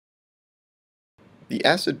The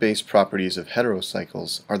acid-base properties of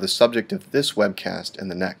heterocycles are the subject of this webcast and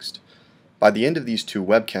the next. By the end of these two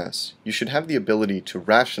webcasts, you should have the ability to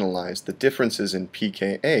rationalize the differences in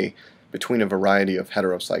pKa between a variety of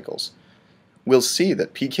heterocycles. We'll see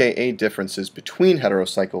that pKa differences between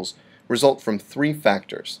heterocycles result from three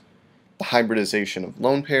factors: the hybridization of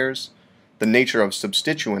lone pairs, the nature of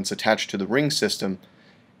substituents attached to the ring system,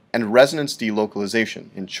 and resonance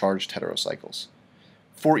delocalization in charged heterocycles.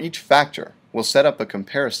 For each factor, we'll set up a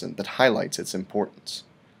comparison that highlights its importance.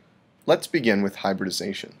 Let's begin with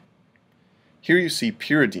hybridization. Here you see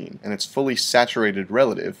pyridine and its fully saturated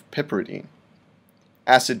relative, piperidine.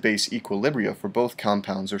 Acid-base equilibria for both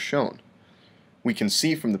compounds are shown. We can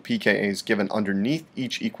see from the pKa's given underneath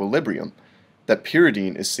each equilibrium that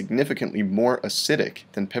pyridine is significantly more acidic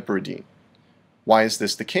than piperidine. Why is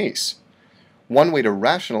this the case? One way to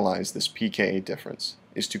rationalize this pKa difference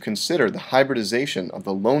is to consider the hybridization of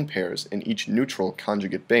the lone pairs in each neutral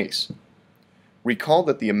conjugate base. Recall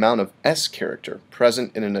that the amount of S character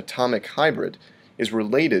present in an atomic hybrid is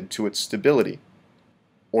related to its stability.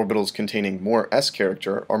 Orbitals containing more S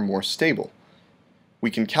character are more stable.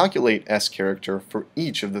 We can calculate S character for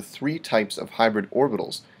each of the three types of hybrid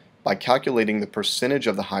orbitals by calculating the percentage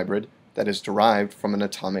of the hybrid that is derived from an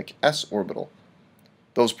atomic S orbital.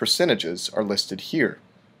 Those percentages are listed here.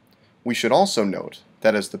 We should also note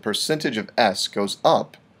that as the percentage of S goes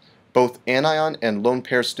up, both anion and lone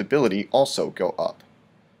pair stability also go up.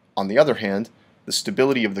 On the other hand, the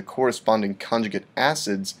stability of the corresponding conjugate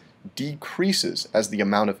acids decreases as the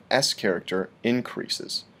amount of S character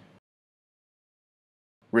increases.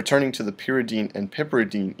 Returning to the pyridine and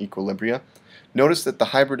piperidine equilibria, notice that the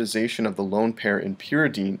hybridization of the lone pair in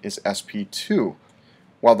pyridine is sp2,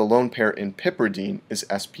 while the lone pair in piperidine is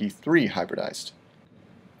sp3 hybridized.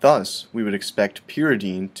 Thus, we would expect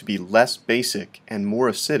pyridine to be less basic and more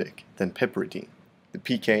acidic than piperidine. The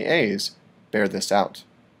pKa's bear this out.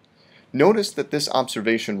 Notice that this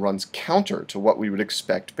observation runs counter to what we would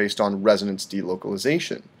expect based on resonance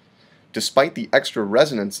delocalization. Despite the extra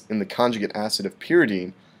resonance in the conjugate acid of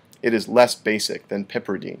pyridine, it is less basic than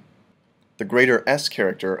piperidine. The greater S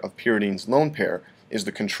character of pyridine's lone pair is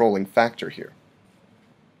the controlling factor here.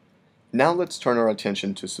 Now let's turn our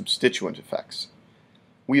attention to substituent effects.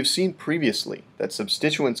 We have seen previously that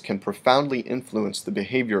substituents can profoundly influence the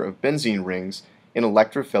behavior of benzene rings in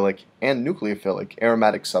electrophilic and nucleophilic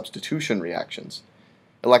aromatic substitution reactions.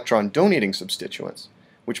 Electron-donating substituents,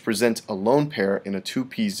 which present a lone pair in a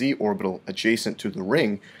 2pz orbital adjacent to the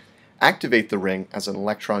ring, activate the ring as an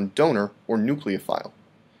electron donor or nucleophile.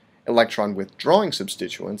 Electron-withdrawing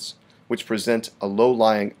substituents, which present a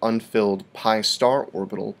low-lying unfilled pi star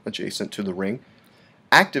orbital adjacent to the ring,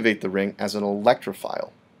 activate the ring as an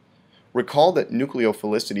electrophile. Recall that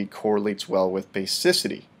nucleophilicity correlates well with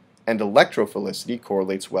basicity, and electrophilicity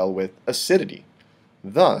correlates well with acidity.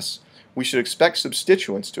 Thus, we should expect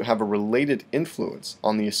substituents to have a related influence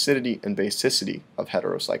on the acidity and basicity of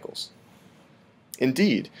heterocycles.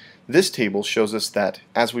 Indeed, this table shows us that,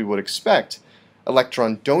 as we would expect,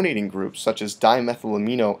 electron-donating groups such as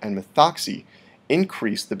dimethylamino and methoxy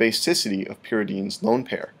increase the basicity of pyridine's lone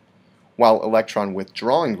pair, while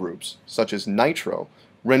electron-withdrawing groups such as nitro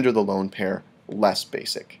render the lone pair less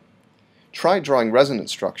basic. Try drawing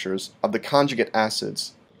resonance structures of the conjugate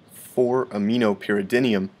acids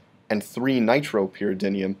 4-aminopyridinium and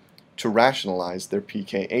 3-nitropyridinium to rationalize their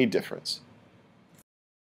pKa difference.